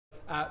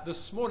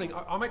This morning,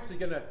 I'm actually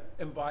going to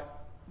invite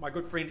my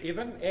good friend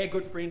Evan, our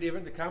good friend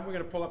Evan, to come. We're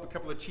going to pull up a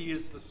couple of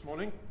chairs this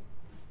morning.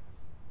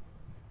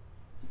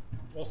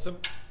 Awesome.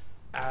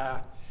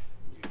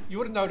 You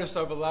would have noticed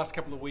over the last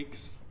couple of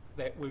weeks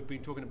that we've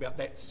been talking about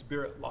that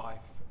spirit life,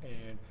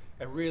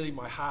 and really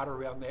my heart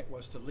around that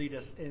was to lead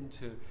us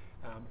into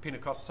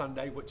Pentecost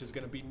Sunday, which is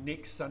going to be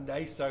next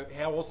Sunday. So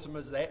how awesome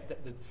is that,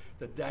 that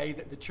the day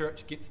that the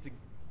church gets to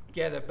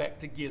gather back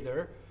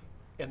together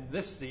in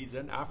this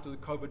season after the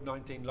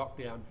COVID-19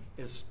 lockdown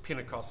is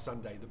Pentecost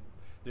Sunday,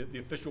 the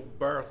official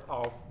birth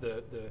of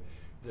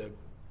the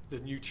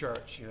new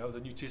church, you know, the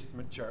New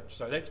Testament church.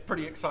 So that's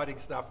pretty exciting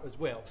stuff as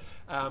well.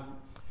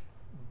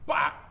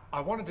 But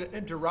I wanted to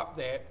interrupt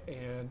that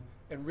and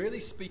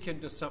really speak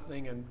into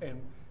something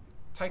and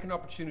take an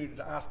opportunity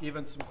to ask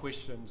Evan some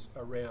questions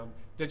around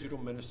digital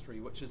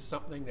ministry, which is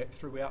something that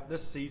throughout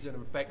this season,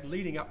 in fact,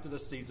 leading up to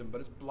this season, but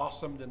it's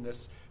blossomed in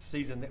this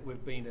season that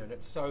we've been in.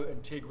 It's so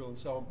integral and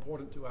so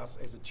important to us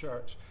as a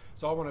church.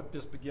 So I want to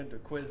just begin to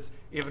quiz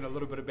Evan a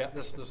little bit about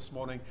this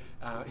morning.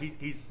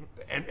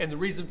 And the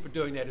reason for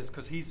doing that is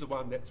because he's the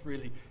one that's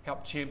really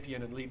helped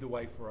champion and lead the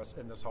way for us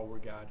in this whole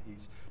regard.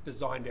 He's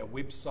designed our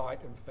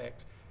website, in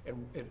fact,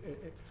 and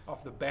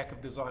off the back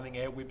of designing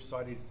our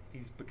website,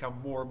 he's become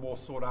more and more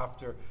sought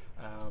after.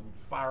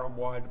 Far and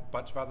wide, a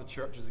bunch of other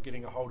churches are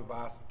getting a hold of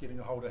us, getting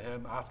a hold of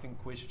him, asking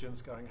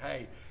questions, going,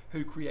 hey,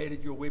 who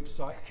created your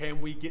website?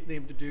 Can we get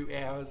them to do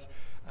ours?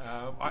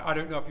 I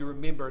don't know if you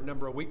remember, a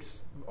number of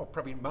weeks, or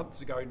probably months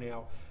ago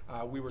now,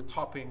 we were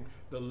topping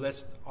the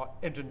list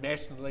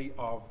internationally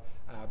of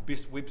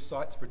best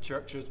websites for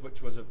churches,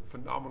 which was a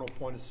phenomenal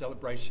point of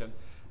celebration.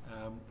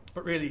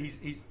 But really,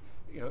 he's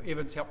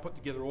Evan's helped put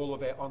together all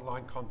of our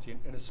online content,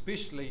 and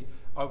especially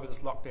over this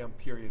lockdown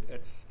period,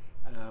 it's,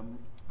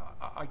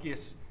 I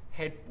guess,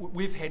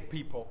 we've had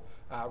people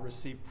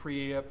receive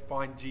prayer,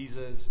 find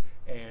Jesus,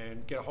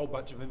 and get a whole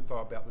bunch of info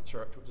about the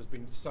church, which has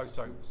been so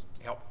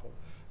helpful.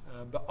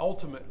 But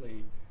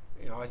ultimately,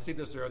 I said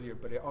this earlier,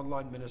 but our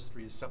online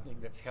ministry is something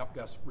that's helped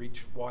us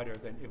reach wider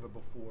than ever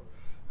before,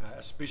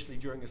 especially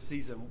during a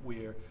season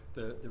where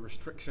the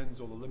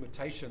restrictions or the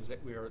limitations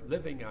that we're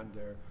living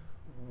under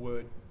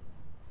would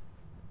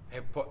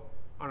have put,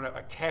 I don't know,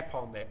 a cap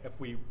on that if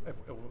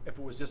it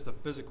was just a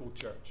physical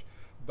church.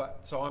 But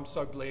so I'm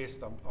so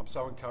blessed, I'm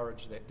so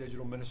encouraged that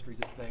digital ministry is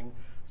a thing.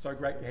 So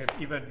great to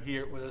have Evan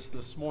here with us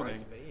this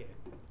morning. Great to be here.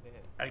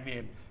 Yeah.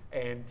 Amen.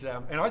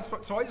 And I just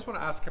want to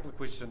ask a couple of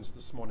questions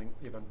this morning,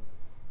 Evan.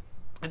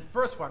 And the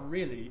first one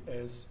really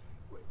is,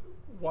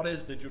 what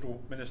is digital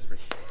ministry?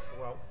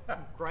 Well,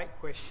 great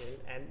question.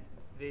 And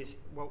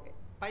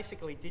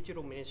basically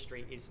digital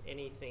ministry is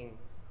anything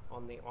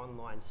on the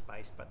online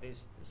space, but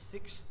there's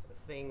 6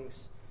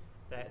 things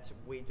that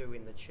we do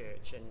in the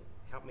church, and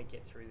help me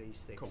get through these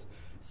 6. Cool.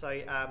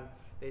 So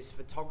there's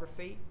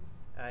photography,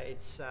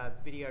 it's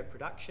video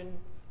production,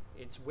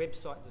 it's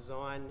website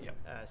design,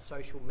 Yep.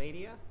 Social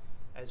media,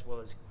 as well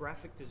as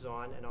graphic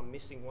design, and I'm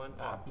missing one.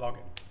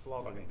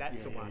 Blogging.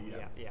 That's the one.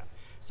 Yeah.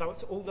 So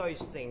it's all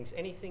those things.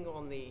 Anything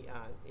on the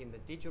in the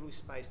digital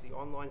space, the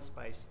online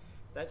space,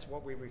 that's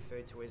what we refer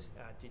to as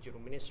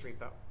digital ministry.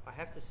 But I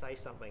have to say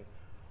something.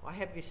 I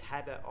have this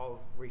habit of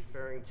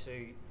referring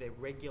to the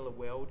regular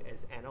world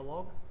as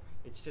analog.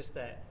 It's just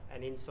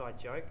an inside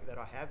joke that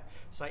I have.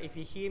 So if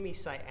you hear me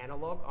say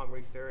analog, I'm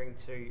referring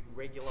to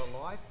regular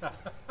life.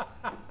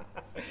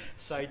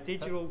 So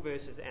digital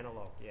versus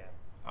analog, yeah.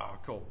 Oh,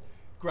 cool.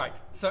 Great.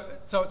 So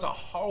it's a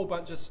whole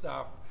bunch of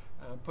stuff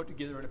put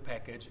together in a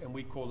package, and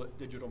we call it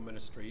digital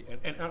ministry.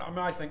 And I mean,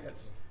 I think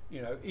it's,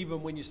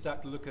 even when you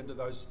start to look into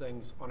those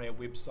things on our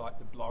website,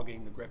 the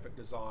blogging, the graphic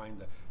design,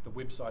 the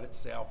website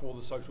itself, all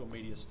the social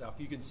media stuff,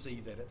 you can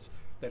see that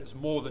it's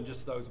more than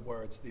just those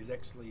words. There's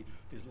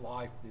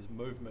life, there's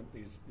movement,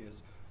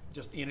 there's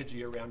just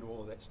energy around all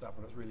of that stuff,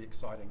 and it's really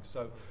exciting.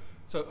 So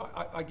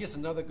I guess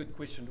another good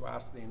question to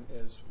ask then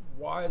is,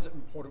 why is it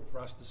important for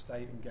us to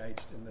stay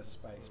engaged in this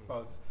space,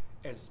 both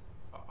as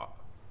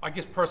I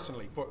guess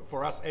personally,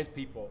 for us as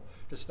people,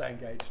 to stay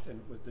engaged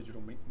with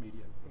digital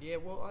media? Yeah,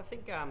 well, I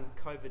think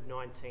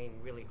COVID-19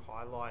 really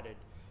highlighted,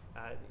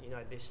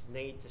 this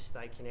need to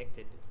stay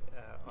connected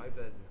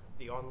over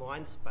the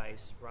online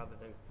space rather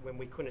than when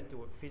we couldn't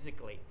do it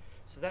physically.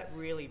 So that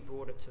really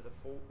brought it to the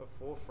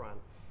forefront.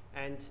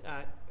 And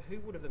who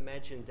would have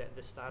imagined at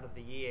the start of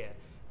the year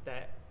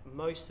that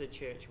most of the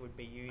church would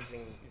be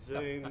using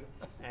Zoom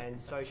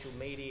and social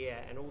media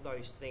and all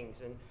those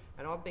things?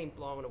 And I've been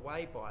blown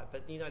away by it.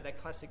 But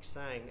that classic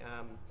saying,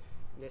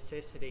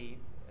 necessity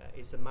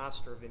is the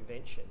master of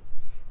invention.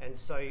 And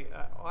so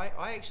I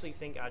actually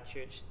think our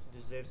church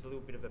deserves a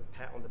little bit of a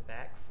pat on the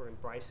back for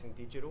embracing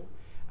digital.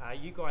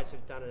 You guys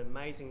have done an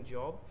amazing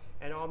job.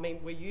 And I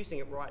mean, we're using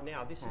it right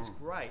now. This is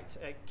great.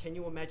 Can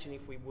you imagine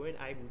if we weren't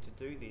able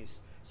to do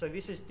this? So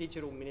this is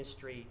digital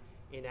ministry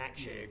in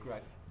action. Yeah,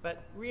 great.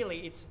 But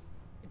really,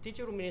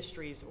 digital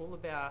ministry is all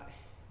about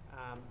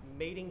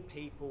meeting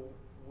people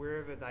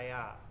wherever they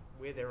are,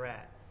 where they're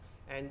at.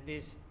 And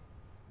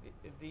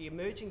the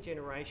emerging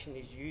generation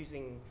is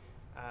using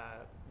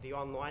the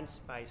online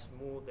space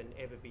more than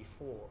ever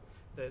before.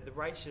 the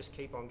rates just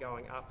keep on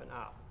going up and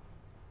up.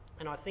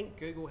 And I think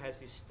Google has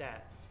this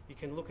stat, you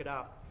can look it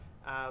up,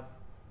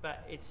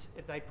 but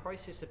they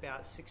process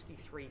about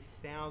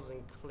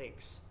 63,000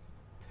 clicks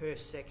per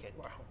second.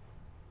 Wow.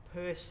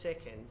 Per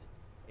second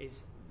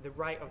is the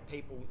rate of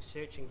people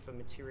searching for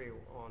material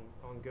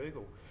on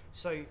Google.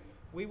 So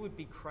we would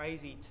be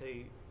crazy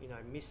to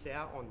miss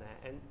out on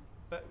that.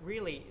 But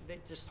really,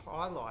 that just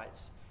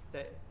highlights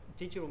that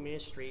digital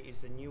ministry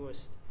is the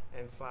newest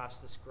and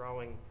fastest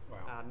growing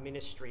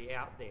ministry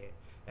out there.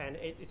 And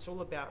it's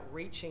all about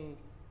reaching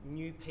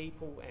new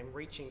people and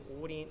reaching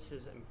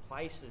audiences and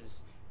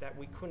places that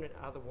we couldn't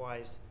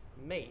otherwise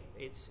meet.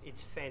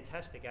 It's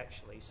fantastic,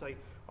 actually. So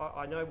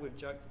I know we've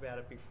joked about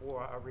it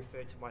before. I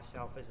refer to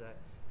myself as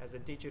a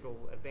digital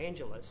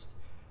evangelist,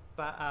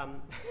 but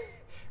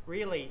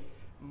really,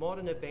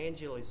 modern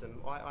evangelism,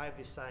 I have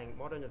this saying,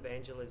 modern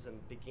evangelism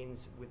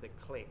begins with a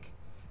click,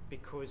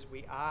 because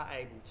we are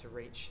able to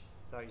reach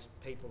those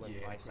people and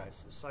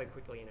places so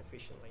quickly and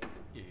efficiently.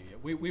 Yeah.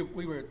 We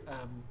were at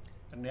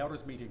an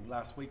elders meeting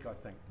last week, I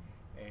think,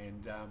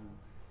 and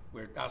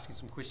we're asking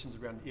some questions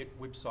around the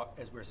website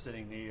as we're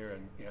sitting there,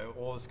 and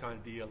all this kind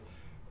of deal.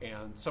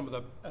 And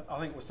I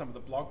think it was some of the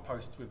blog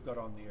posts we've got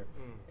on there,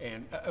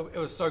 and it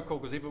was so cool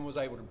because everyone was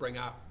able to bring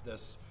up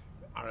this,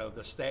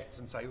 the stats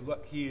and say,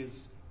 look,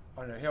 here's,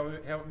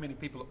 how many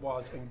people it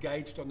was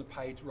engaged on the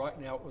page. Right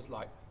now it was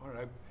like,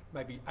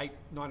 maybe 8,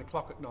 9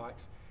 o'clock at night,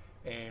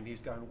 and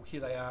he's going,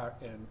 here they are,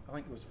 and I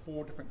think it was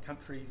 4 different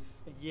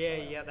countries.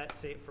 Yeah,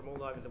 that's it, from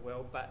all over the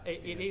world. But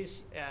it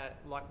is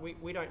like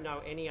we don't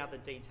know any other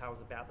details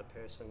about the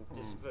person,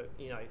 just for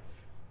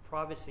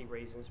privacy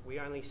reasons. We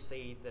only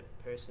see the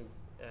person,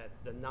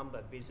 the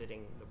number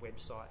visiting the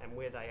website and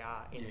where they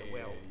are in the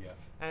world.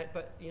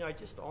 But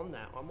just on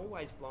that, I'm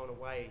always blown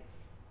away.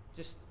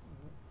 Just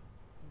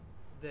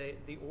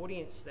the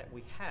audience that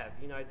we have.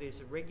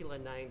 There's regular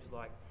names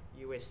like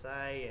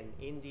USA and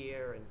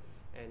India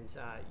and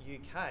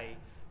UK,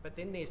 but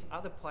then there's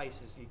other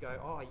places you go,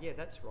 oh yeah,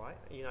 that's right,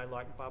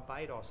 like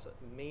Barbados,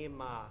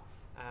 Myanmar,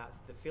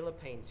 the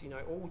Philippines,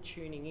 all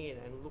tuning in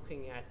and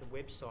looking at the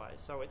website.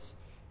 So it's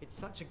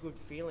such a good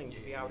feeling to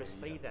be able to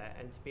see that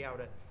and to be able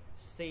to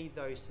see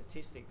those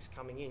statistics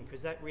coming in,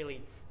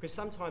 because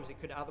sometimes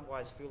it could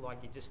otherwise feel like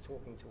you're just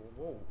talking to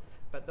a wall.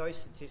 But those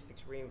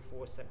statistics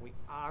reinforce that we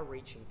are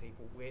reaching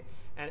people.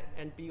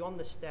 And beyond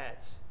the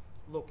stats,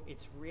 look,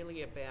 it's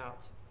really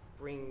about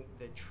bringing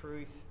the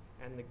truth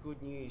and the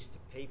good news to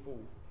people,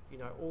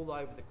 all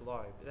over the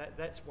globe.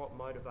 That's what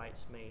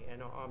motivates me,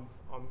 and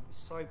I'm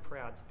so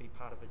proud to be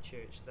part of a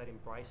church that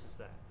embraces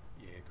that.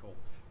 Yeah, cool.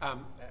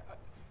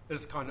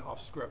 This is kind of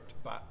off script,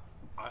 but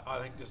I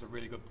think just a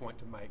really good point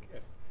to make.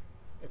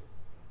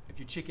 If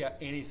you check out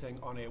anything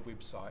on our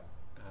website,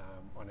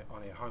 on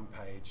our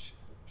homepage,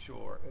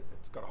 sure,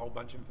 it's got a whole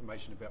bunch of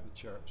information about the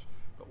church.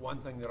 But one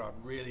thing that I'd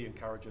really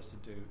encourage us to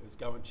do is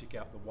go and check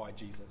out the Why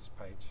Jesus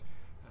page.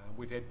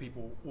 We've had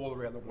people all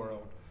around the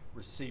world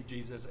receive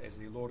Jesus as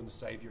their Lord and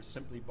Savior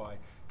simply by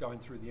going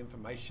through the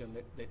information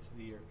that's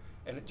there.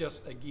 And it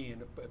just,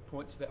 again, it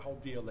points to that whole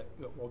deal that,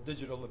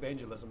 digital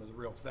evangelism is a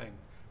real thing,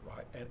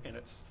 right? And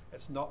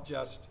it's not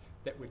just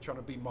that we're trying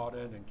to be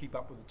modern and keep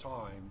up with the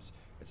times.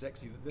 It's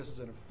actually that this is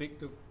an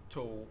effective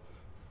tool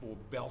for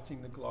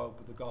belting the globe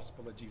with the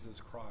gospel of Jesus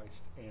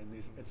Christ,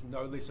 and it's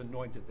no less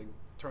anointed than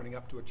turning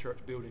up to a church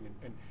building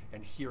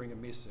and hearing a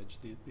message.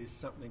 There's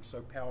something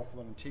so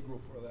powerful and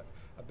integral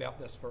about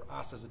this for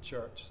us as a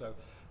church. So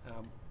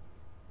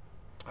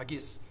I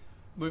guess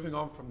moving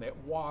on from that,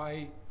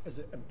 why is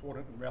it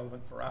important and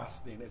relevant for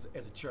us then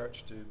as a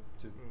church to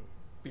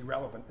be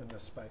relevant in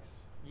this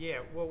space? Yeah,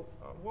 well,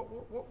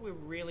 what we're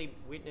really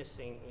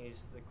witnessing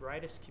is the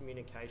greatest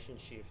communication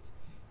shift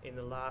in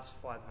the last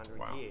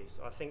 500 years.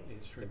 I think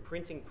the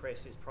printing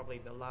press is probably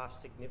the last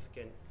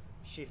significant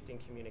shift in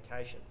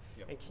communication.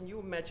 Yep. And can you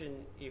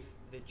imagine if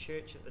the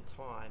church at the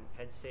time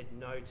had said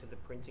no to the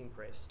printing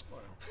press?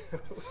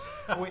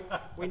 Wow.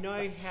 we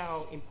know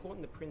how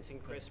important the printing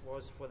press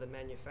was for the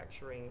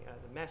manufacturing,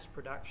 the mass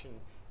production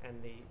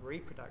and the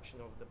reproduction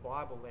of the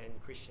Bible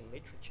and Christian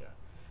literature.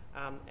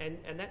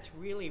 And that's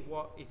really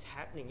what is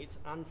happening. It's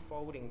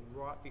unfolding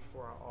right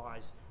before our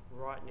eyes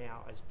right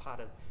now as part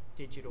of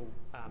digital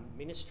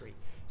ministry.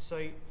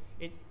 So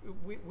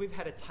we've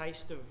had a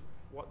taste of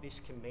what this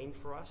can mean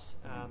for us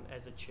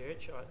as a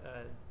church.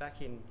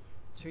 Back in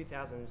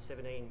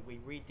 2017, we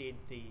redid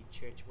the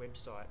church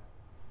website.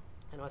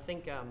 And I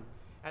think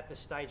at the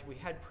stage we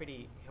had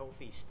pretty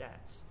healthy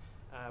stats.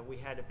 We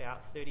had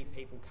about 30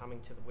 people coming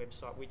to the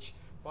website, which,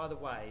 by the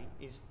way,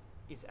 is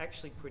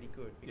actually pretty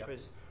good,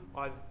 because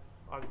I've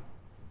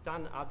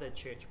done other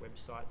church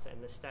websites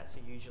and the stats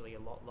are usually a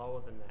lot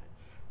lower than that.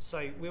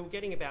 So we were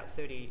getting about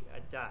 30 a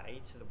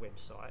day to the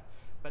website,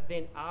 but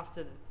then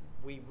after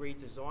we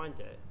redesigned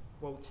it,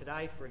 well,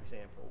 today, for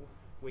example,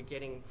 we're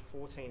getting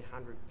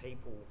 1,400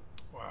 people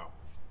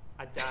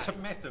a day. That's a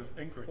massive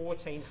increase.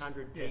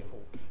 1,400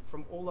 people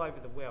from all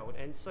over the world.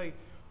 And so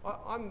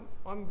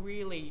I'm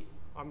really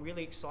I'm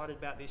really excited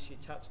about this. You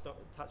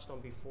touched on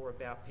before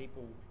about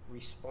people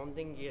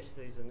responding. Yes,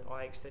 there's an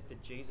I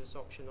accepted Jesus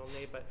option on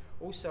there, but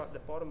also at the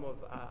bottom of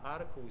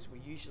articles, we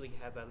usually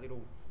have a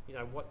little,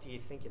 what do you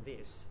think of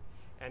this?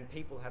 And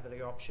people have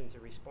the option to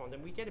respond.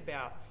 And we get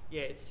about,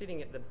 it's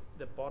sitting at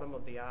the bottom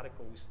of the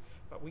articles,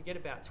 but we get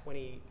about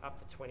 20, up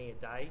to 20 a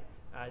day,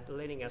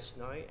 letting us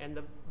know. And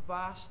the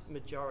vast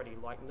majority,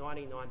 like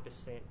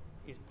 99%,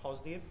 is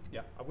positive.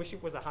 Yeah. I wish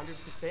it was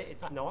 100%,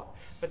 it's not,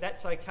 but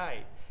that's okay,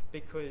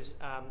 because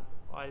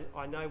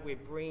I know we're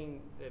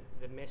bringing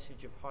the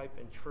message of hope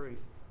and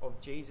truth of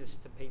Jesus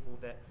to people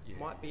that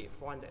might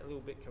find that a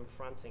little bit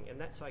confronting, and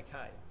that's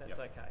okay. That's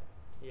okay.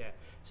 Yeah.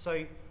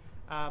 So,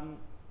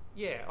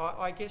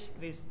 I guess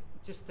there's,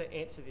 just to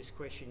answer this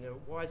question,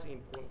 why is it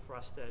important for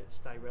us to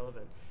stay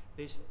relevant?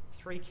 There's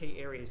 3 key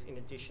areas in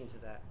addition to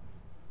that.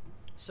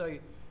 So,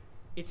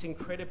 it's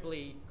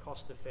incredibly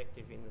cost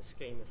effective in the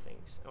scheme of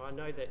things. I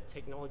know that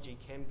technology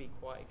can be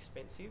quite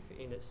expensive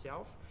in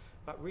itself,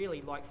 but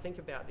really, think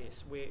about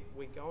this.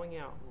 We're going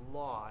out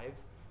live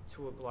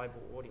to a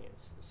global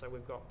audience. So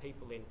we've got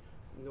people in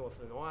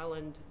Northern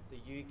Ireland, the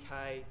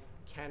UK,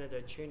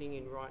 Canada tuning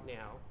in right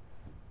now,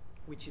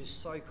 which is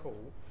so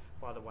cool,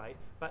 by the way.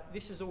 But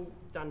this is all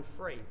done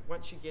free.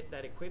 Once you get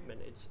that equipment,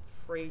 it's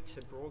free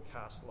to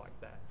broadcast like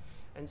that.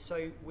 And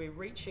so we're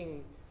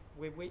reaching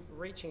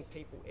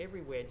people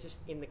everywhere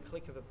just in the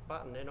click of a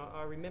button. And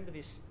I remember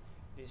this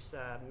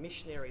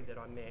missionary that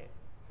I met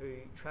who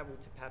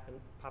travelled to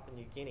Papua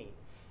New Guinea,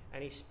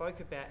 and he spoke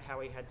about how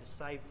he had to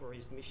save for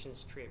his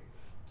missions trip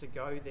to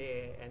go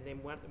there, and then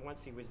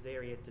once he was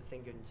there, he had to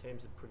think in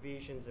terms of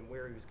provisions and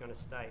where he was going to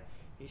stay.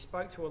 He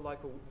spoke to a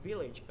local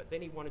village, but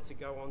then he wanted to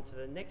go on to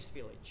the next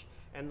village,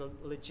 and the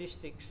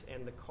logistics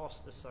and the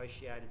cost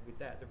associated with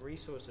that, the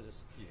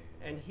resources.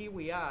 And here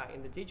we are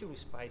in the digital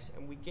space,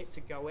 and we get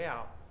to go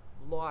out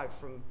live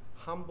from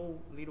humble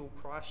little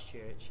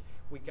Christchurch.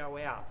 We go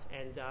out,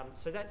 and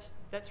so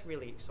that's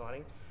really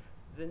exciting.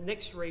 The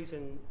next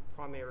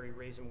primary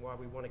reason why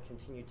we want to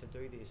continue to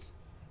do this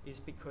is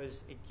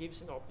because it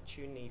gives an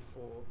opportunity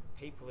for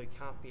people who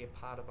can't be a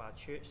part of our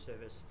church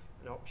service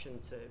an option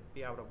to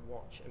be able to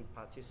watch and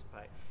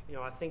participate.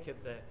 I think of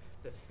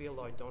the Phil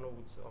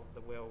O'Donnells of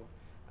the world,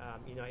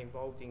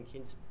 involved in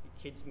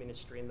kids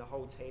ministry, and the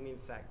whole team, in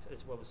fact,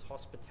 as well as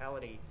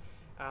hospitality.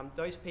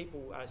 Those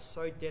people are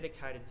so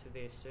dedicated to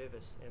their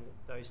service and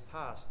those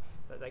tasks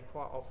that they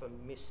quite often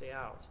miss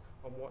out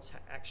on what's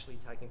actually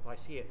taking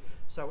place here.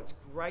 So it's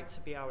great to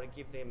be able to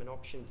give them an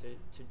option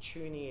to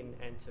tune in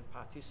and to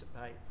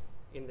participate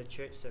in the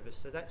church service.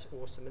 So that's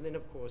awesome. And then,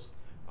 of course,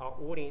 our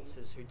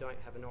audiences who don't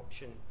have an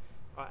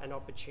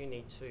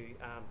opportunity to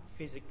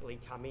physically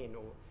come in,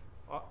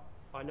 or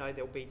I know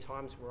there'll be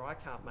times where I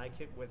can't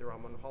make it, whether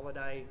I'm on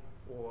holiday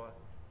or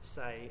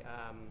say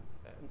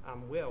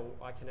unwell,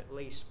 I can at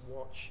least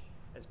watch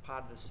as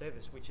part of the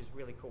service, which is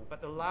really cool.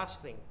 But the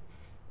last thing,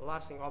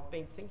 I've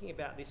been thinking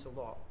about this a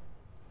lot.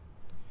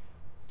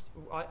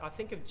 I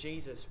think of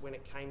Jesus when he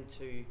came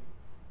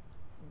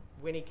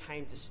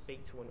to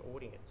speak to an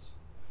audience.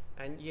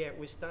 And it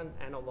was done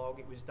analog,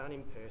 it was done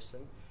in person.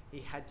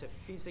 He had to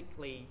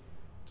physically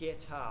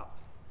get up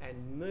and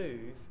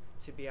move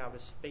to be able to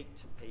speak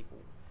to people.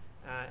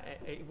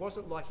 It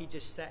wasn't like he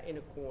just sat in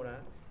a corner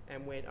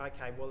and went,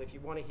 okay, well, if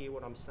you want to hear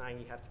what I'm saying,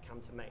 you have to come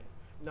to me.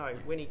 No,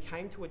 when he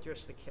came to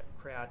address the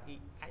crowd, he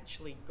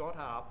actually got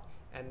up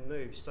and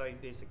moved. So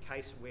there's a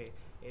case where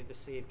at the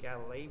Sea of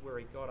Galilee where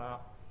he got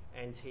up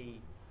and he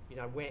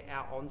went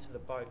out onto the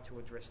boat to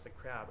address the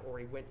crowd, or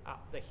he went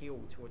up the hill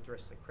to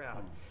address the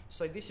crowd.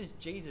 So this is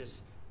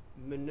Jesus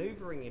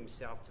manoeuvring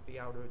himself to be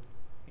able to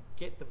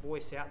get the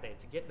voice out there,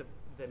 to get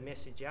the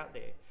message out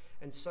there.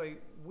 And so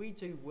we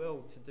do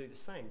well to do the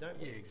same, don't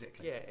we? Yeah,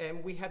 exactly. Yeah,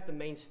 and we have the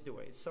means to do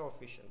it. It's so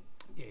efficient.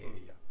 Yeah.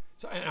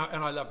 So,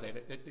 and I love that.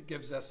 It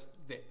gives us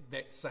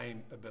that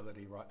same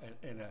ability, right,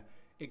 and an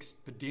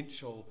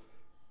exponential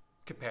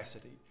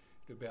capacity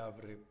to be able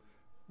to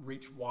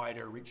reach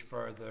wider, reach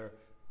further.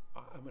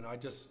 I mean,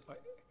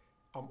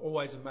 I'm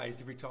always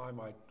amazed every time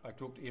I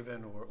talk to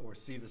Evan or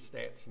see the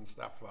stats and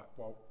stuff like,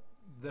 well,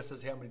 this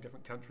is how many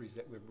different countries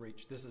that we've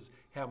reached. This is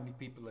how many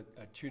people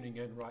are tuning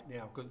in right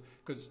now.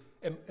 Because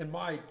in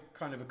my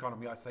kind of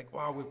economy, I think,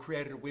 wow, we've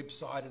created a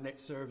website and that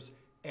serves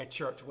our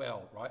church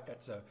well, right?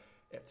 It's a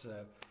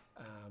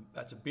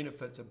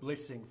benefit, it's a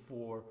blessing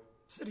for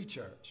City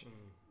Church.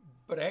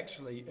 But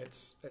actually,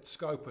 its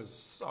scope is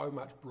so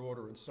much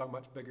broader and so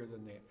much bigger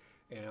than that.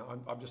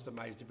 And I'm just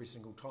amazed every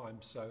single time.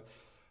 So,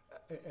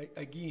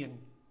 again,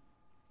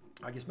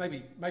 I guess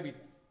maybe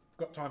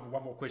got time for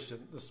one more question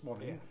this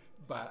morning. Yeah.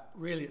 But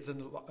really, it's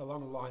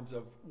along the lines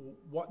of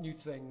what new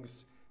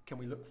things can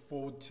we look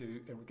forward to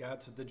in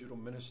regards to digital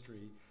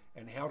ministry,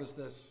 and how does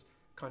this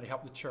kind of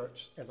help the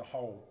church as a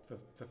whole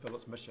fulfill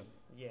its mission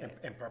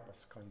and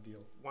purpose kind of deal?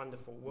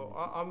 Wonderful.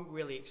 Well, I'm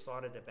really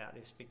excited about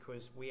this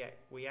because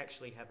we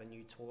actually have a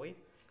new toy,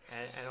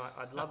 and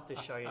I'd love to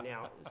show you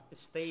now.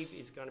 Steve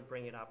is going to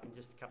bring it up in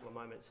just a couple of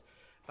moments.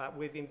 But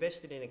we've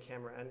invested in a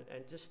camera,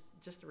 and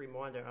just a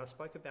reminder, I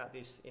spoke about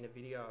this in a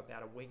video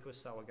about a week or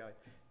so ago.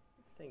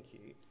 Thank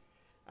you.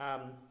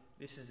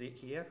 This is it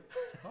here.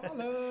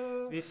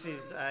 Hello. This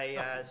is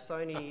a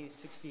Sony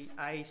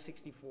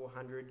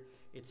A6400.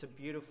 It's a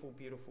beautiful,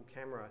 beautiful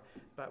camera.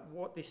 But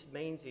what this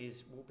means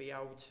is we'll be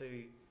able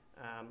to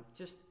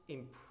just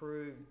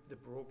improve the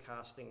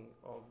broadcasting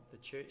of the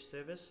church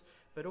service,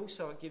 but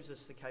also it gives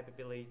us the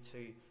capability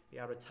to be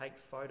able to take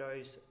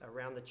photos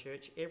around the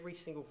church. Every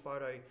single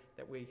photo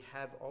that we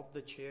have of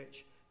the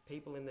church,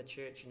 people in the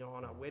church,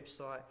 on our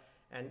website,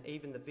 and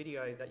even the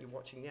video that you're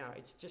watching now,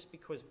 it's just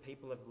because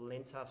people have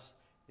lent us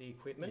the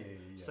equipment. Yeah.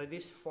 So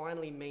this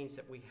finally means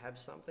that we have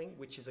something,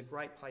 which is a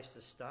great place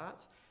to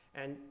start.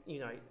 And,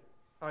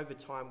 over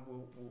time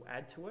we'll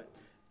add to it.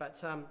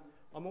 But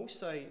I'm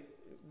also,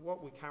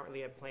 what we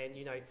currently have planned,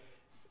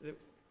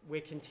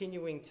 we're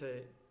continuing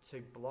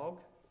to blog,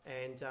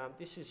 and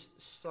this is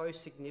so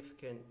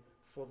significant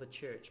for the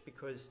church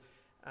because,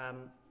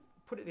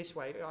 put it this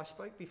way, I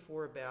spoke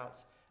before about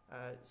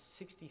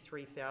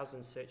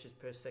 63,000 searches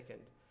per second.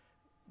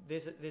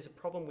 There's a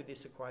problem with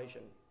this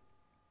equation,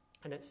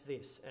 and it's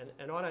this,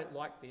 and I don't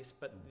like this,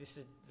 but this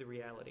is the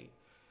reality.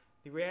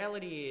 The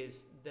reality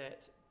is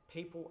that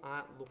people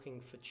aren't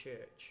looking for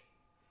church.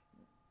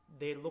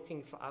 They're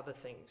looking for other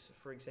things.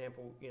 For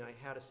example,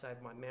 how to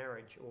save my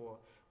marriage or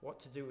what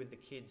to do with the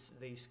kids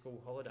these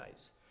school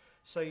holidays.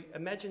 So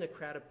imagine a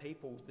crowd of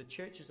people, the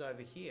church is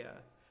over here,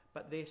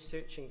 but they're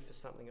searching for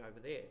something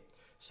over there.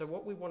 So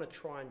what we want to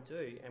try and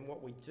do, and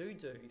what we do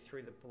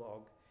through the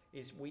blog,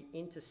 is we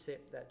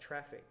intercept that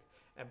traffic,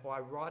 and by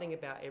writing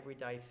about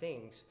everyday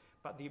things,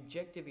 but the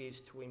objective is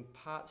to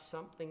impart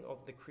something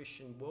of the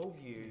Christian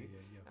worldview,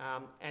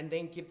 and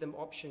then give them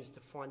options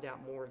to find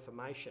out more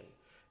information.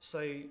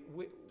 So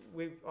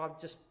I've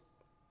just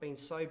been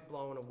so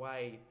blown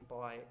away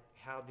by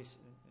how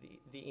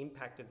the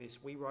impact of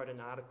this. We wrote an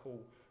article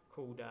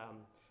called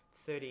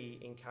 30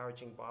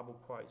 Encouraging Bible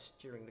Quotes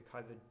During the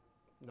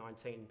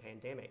COVID-19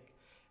 Pandemic.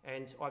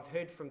 And I've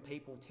heard from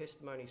people,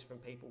 testimonies from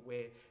people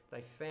where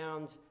they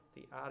found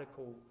the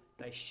article,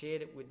 they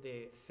shared it with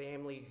their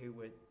family who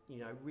were,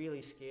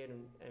 really scared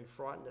and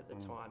frightened at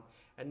the time.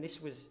 And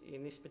this was,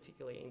 in this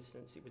particular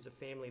instance, it was a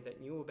family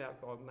that knew about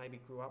God, maybe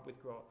grew up with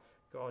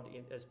God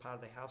as part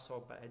of their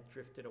household, but had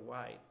drifted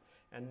away.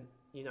 And,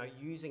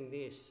 using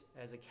this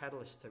as a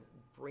catalyst to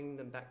bring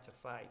them back to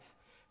faith.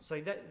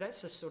 So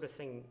that's the sort of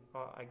thing,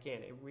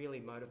 again, it really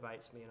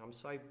motivates me, and I'm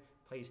so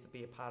pleased to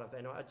be a part of it.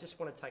 And I just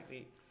want to take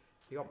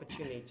the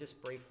opportunity,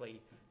 just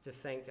briefly, to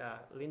thank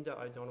Linda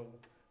O'Donnell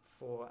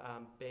for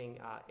being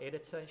our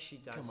editor. She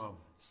does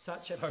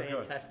such a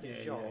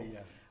fantastic job.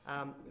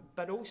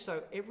 But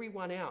also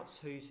everyone else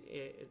who's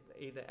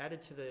either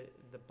added to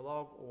the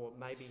blog or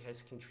maybe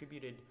has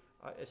contributed,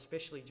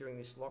 especially during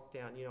this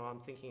lockdown. I'm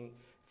thinking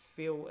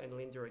Phil and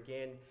Linda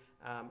again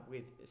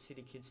with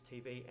City Kids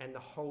TV and the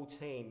whole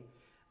team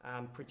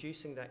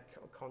producing that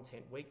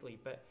content weekly.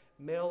 But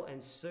Mel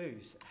and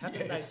Suze,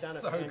 haven't they done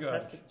a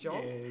fantastic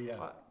job?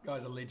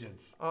 Guys are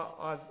legends.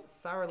 I've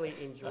thoroughly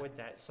enjoyed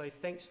that. So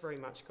thanks very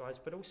much, guys.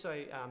 But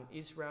also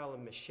Israel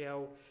and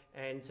Michelle,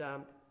 and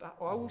but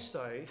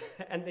also,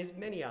 and there's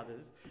many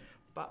others,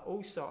 but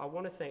also I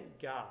want to thank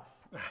Garth.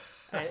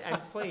 and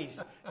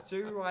please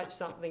do write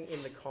something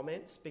in the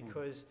comments,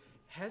 because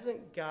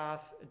hasn't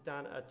Garth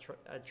done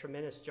a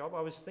tremendous job?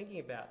 I was thinking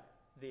about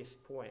this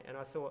point, and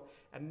I thought,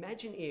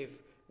 imagine if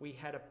we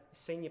had a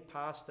senior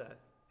pastor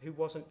who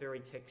wasn't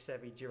very tech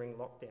savvy during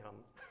lockdown.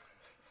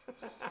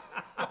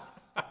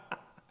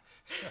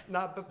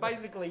 No, but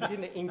basically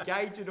didn't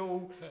engage at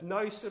all,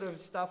 no sort of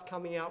stuff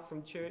coming out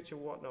from church or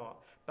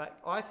whatnot. But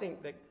I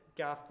think that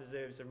Garth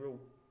deserves a real,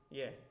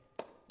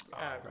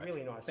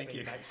 really nice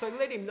feedback. You. So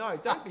let him know,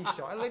 don't be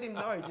shy, let him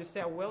know just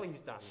how well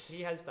he's done.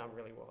 He has done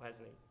really well,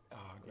 hasn't he? Oh,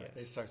 great, yeah.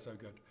 They're so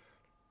good.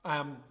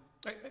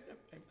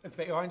 In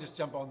fact, I can just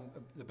jump on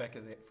the back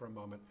of that for a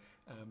moment,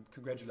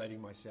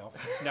 congratulating myself.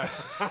 No,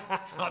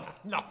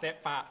 not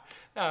that part.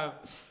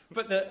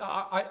 But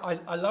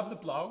I love the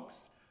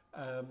blogs.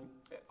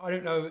 I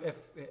don't know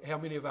how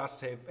many of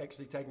us have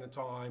actually taken the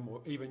time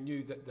or even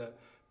knew that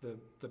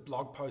the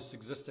blog posts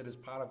existed as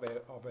part of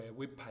our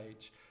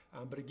webpage.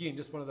 But again,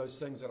 just one of those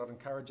things that I'd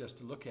encourage us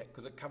to look at,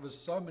 because it covers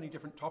so many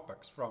different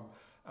topics. From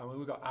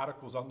we've got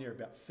articles on there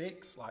about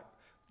sex, like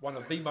one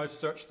of the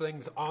most searched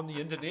things on the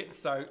internet,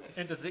 so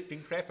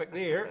intersecting traffic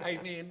there,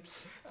 amen.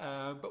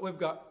 But we've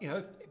got,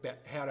 about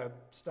how to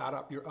start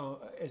up your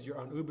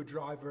own Uber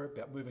driver,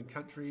 about moving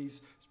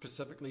countries,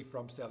 specifically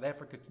from South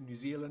Africa to New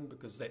Zealand,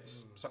 because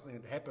that's something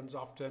that happens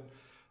often.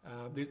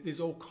 There's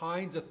all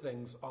kinds of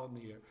things on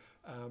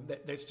there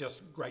that's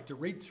just great to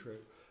read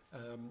through.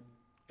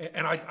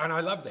 And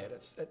I love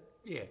that.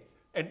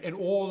 And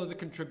all of the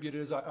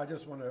contributors, I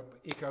just want to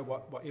echo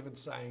what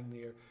Evan's saying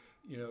there,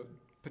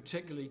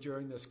 particularly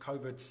during this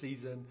COVID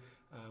season.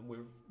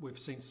 We've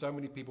seen so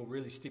many people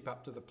really step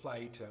up to the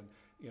plate, and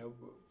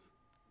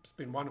it's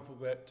been wonderful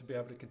to be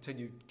able to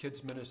continue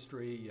kids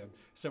ministry, and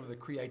some of the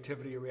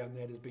creativity around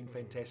that has been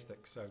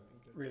fantastic. So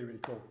really, really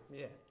cool.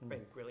 Yeah, it's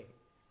been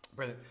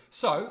brilliant.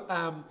 So,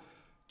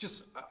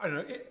 just, I don't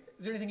know,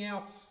 is there anything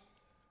else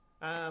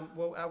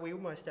Well, are we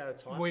almost out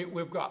of time?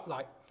 We've got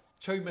like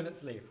 2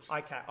 minutes left.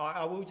 Okay,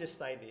 I will just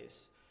say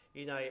this.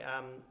 You know,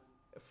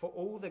 for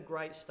all the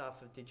great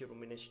stuff of digital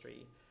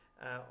ministry,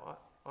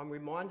 I'm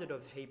reminded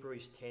of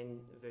Hebrews 10,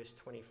 verse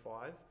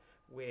 25,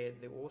 where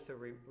the author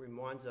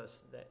reminds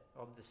us that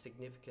of the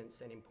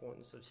significance and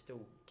importance of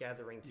still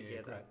gathering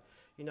together. Great.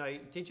 You know,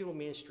 digital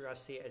ministry, I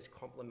see it as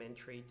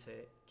complementary to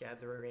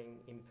gathering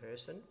in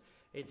person.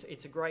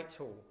 It's a great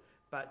tool,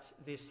 but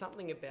there's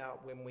something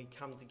about when we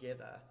come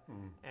together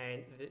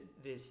and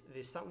there's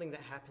something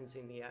that happens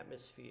in the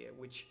atmosphere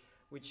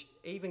which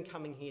even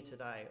coming here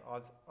today,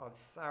 I've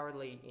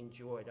thoroughly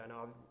enjoyed and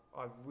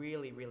I've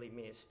really, really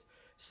missed.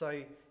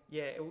 So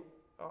yeah,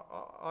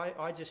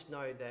 I just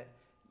know that,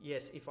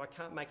 yes, if I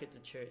can't make it to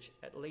church,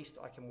 at least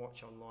I can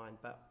watch online.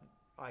 But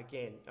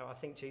again, I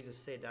think Jesus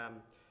said,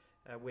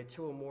 where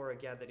two or more are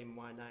gathered in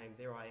my name,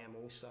 there I am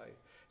also.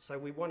 So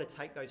we want to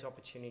take those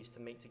opportunities to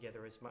meet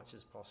together as much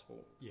as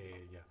possible. Yeah.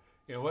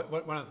 You know,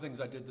 one of the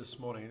things I did this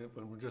morning,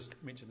 when we just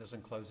mentioned this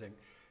in closing,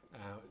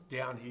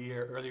 down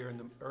here earlier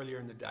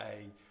in the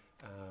day,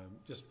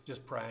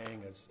 just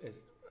praying as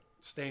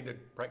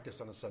standard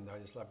practice on a Sunday. I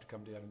just love to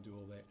come down and do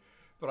all that.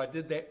 But I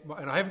did that,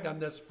 and I haven't done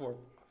this for,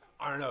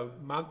 I don't know,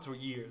 months or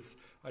years.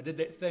 I did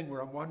that thing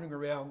where I'm wandering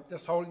around,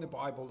 just holding the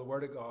Bible, the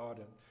Word of God,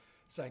 and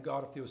saying,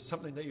 God, if there was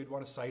something that you'd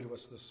want to say to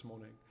us this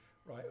morning,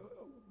 right,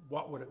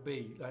 what would it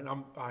be? And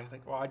I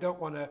think, well, I don't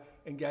want to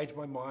engage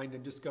my mind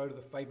and just go to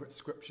the favourite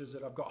scriptures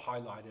that I've got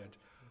highlighted.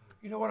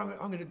 You know what, I'm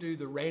going to do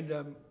the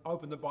random,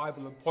 open the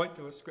Bible and point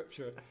to a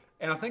scripture.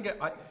 And I think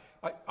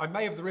I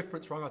may have the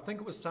reference wrong. I think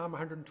it was Psalm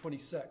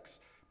 126.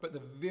 But the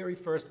very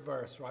first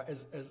verse, right,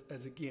 is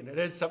again, it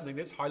is something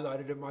that's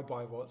highlighted in my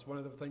Bible. It's one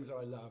of the things that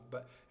I love.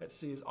 But it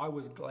says, I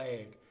was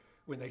glad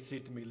when they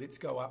said to me, let's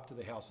go up to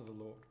the house of the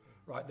Lord.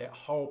 Right, that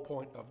whole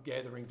point of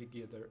gathering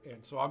together.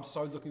 And so I'm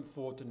so looking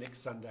forward to next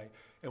Sunday.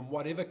 In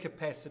whatever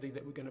capacity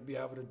that we're going to be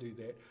able to do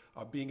that,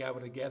 of being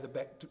able to gather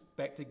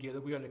back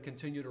together. We're going to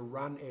continue to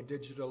run our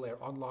digital, our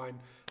online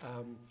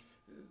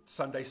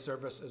Sunday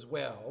service as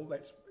well.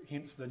 That's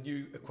hence the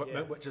new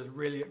equipment, which is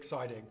really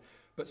exciting.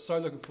 But so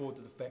looking forward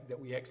to the fact that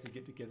we actually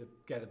get together,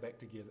 gather back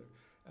together.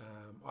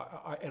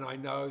 And I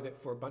know that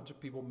for a bunch of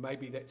people,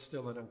 maybe that's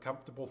still an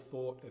uncomfortable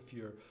thought. If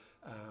you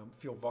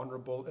feel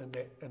vulnerable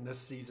in this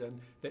season,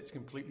 that's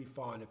completely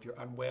fine. If you're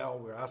unwell,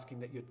 we're asking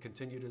that you'd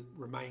continue to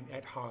remain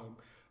at home.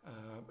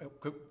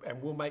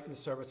 And we'll make the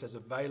service as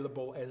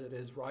available as it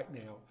is right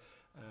now.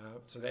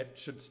 So that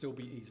should still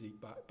be easy.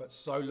 But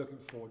so looking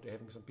forward to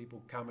having some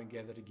people come and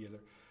gather together.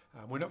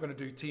 We're not going to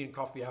do tea and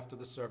coffee after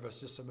the service,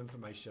 just some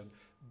information,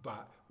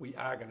 but we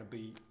are going to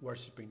be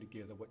worshipping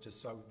together, which is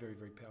so very,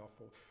 very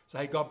powerful. So,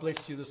 hey, God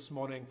bless you this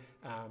morning.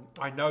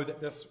 I know that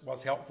this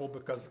was helpful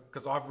because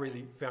I've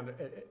really found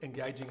it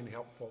engaging and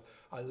helpful.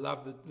 I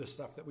love the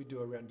stuff that we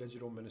do around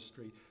digital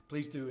ministry.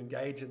 Please do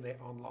engage in that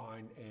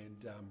online,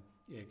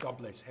 and God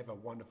bless. Have a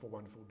wonderful,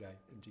 wonderful day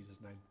in Jesus'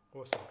 name.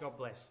 Awesome. God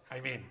bless.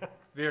 Amen.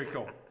 Very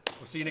cool.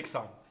 We'll see you next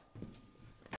time.